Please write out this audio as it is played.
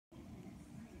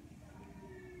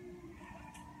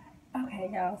Hey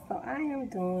y'all, so I am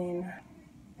doing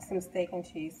some steak and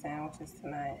cheese sandwiches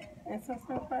tonight and some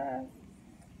french fries.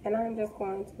 And I'm just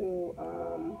going to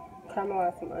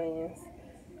caramelize some onions.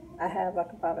 I have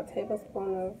like about a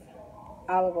tablespoon of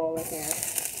olive oil in here.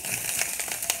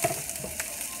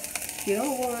 You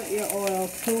don't want your oil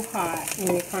too hot when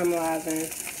you're caramelizing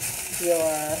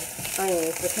your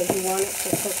onions because you want it to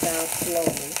cook down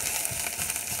slowly.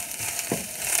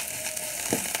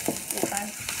 Okay.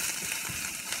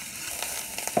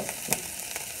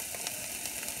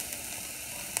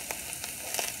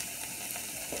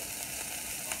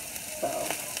 So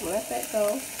let that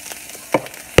go.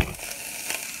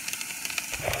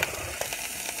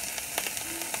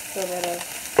 A little bit of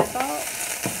salt.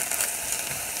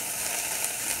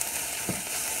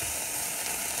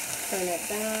 Turn it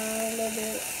down a little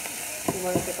bit. You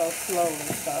want it to go slowly.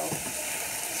 So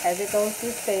as it goes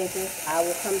through stages, I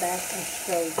will come back and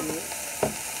show you.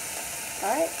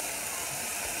 Alright?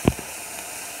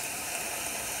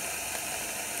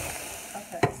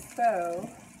 Okay, so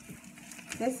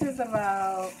this is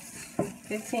about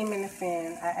 15 minutes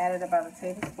in. I added about a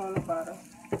tablespoon of butter.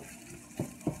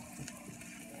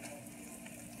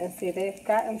 And see, they've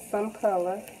gotten some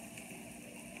color,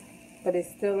 but it's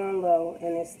still on low,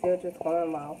 and it's still just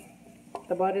going low.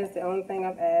 The butter is the only thing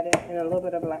I've added, and a little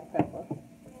bit of black pepper.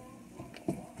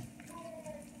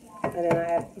 And then I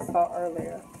added the salt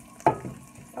earlier.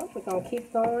 So we're going to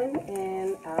keep going,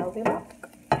 and I'll be back.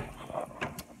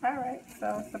 Alright,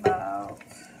 so it's about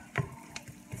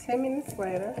 10 minutes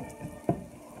later.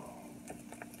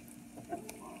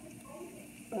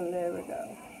 And there we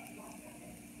go.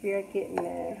 We are getting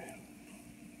there.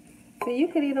 So you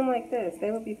could eat them like this. They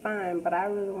would be fine, but I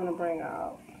really want to bring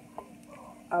out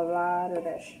a lot of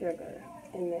that sugar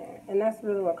in there. And that's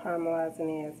really what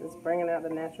caramelizing is bringing out the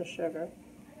natural sugar.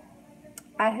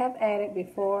 I have added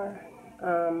before,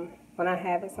 when I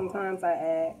have it sometimes I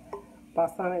add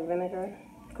balsamic vinegar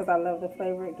because I love the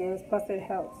flavor it gives. Plus it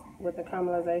helps with the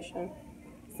caramelization.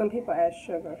 Some people add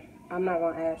sugar. I'm not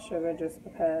going to add sugar just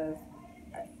because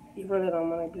you really don't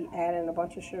want to be adding a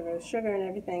bunch of sugar. Sugar and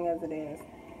everything as it is.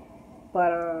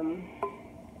 But,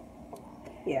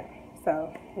 yeah.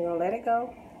 So, we're going to let it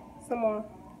go some more.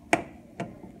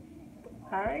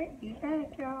 Alright, be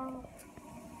back, y'all.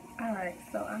 Alright,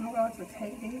 so I'm going to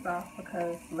take these off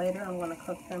because later I'm going to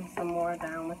cook them some more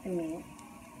down with the meat.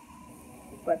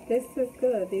 But this is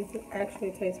good. These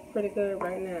actually taste pretty good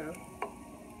right now.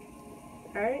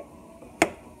 Alright?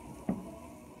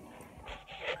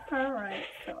 Alright,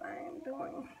 so I am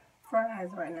doing fries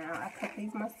right now. I cook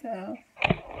these myself.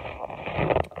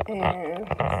 And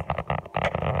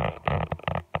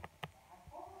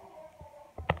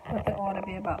let the oil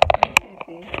be about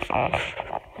 350.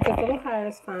 If it's a little higher,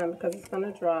 it's fine because it's going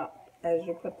to drop as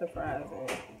you put the fries in.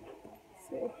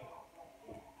 See?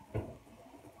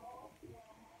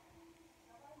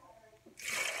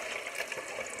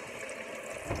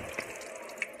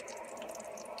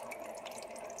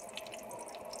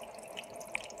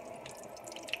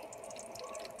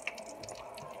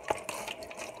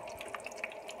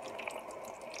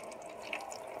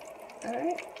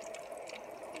 Alright.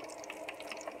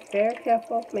 Very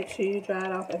careful. Make sure you dry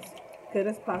it off as good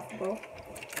as possible.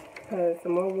 Because the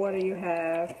more water you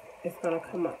have, it's going to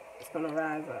come up. It's going to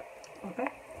rise up. Okay?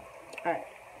 Alright.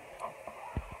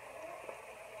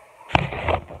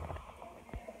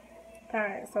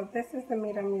 Alright, so this is the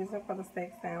meat I'm using for the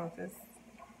steak sandwiches.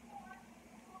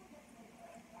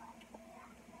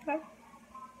 Okay.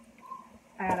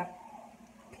 I got a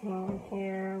pan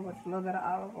here with a little bit of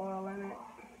olive oil in it.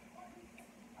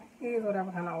 Use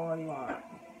whatever kind of oil you want.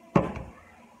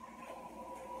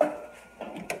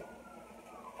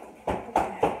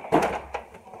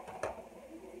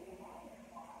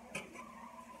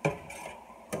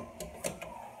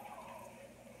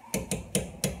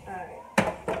 Alright,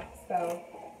 so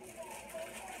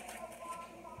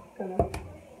gonna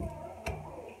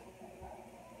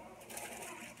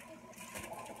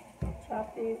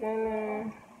chop these in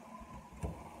there.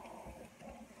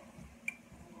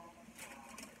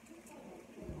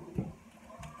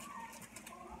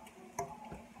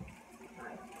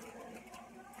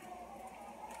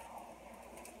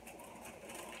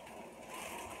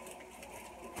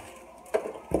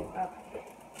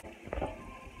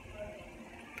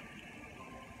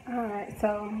 Alright,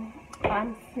 so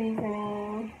I'm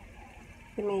seasoning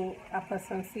the meat. I put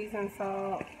some seasoned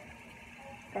salt,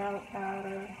 garlic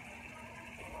powder,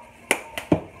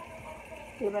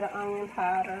 a little bit of onion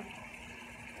powder,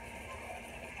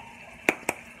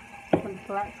 some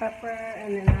black pepper,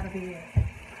 and then that'll be it.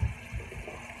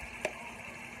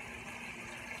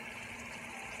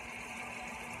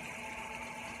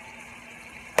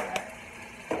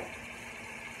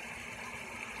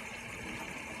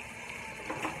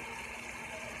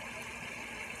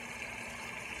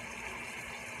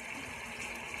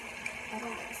 I don't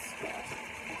get stuff.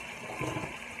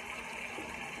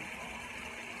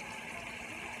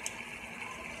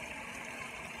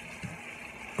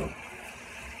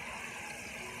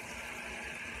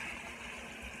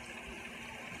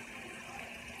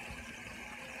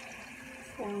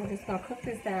 And we're just gonna cook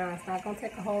this down. It's not gonna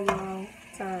take a whole long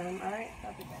time. All right,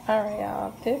 I'll be back. All right,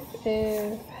 y'all. This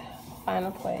is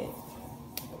final plate.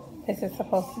 This is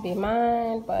supposed to be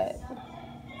mine, but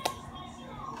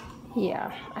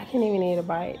yeah, I can't even eat a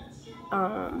bite.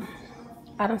 I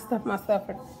done stuffed myself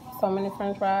with so many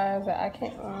French fries that I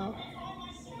can't.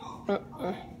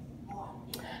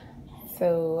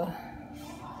 So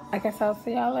I guess I'll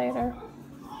see y'all later.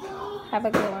 Have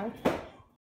a good one.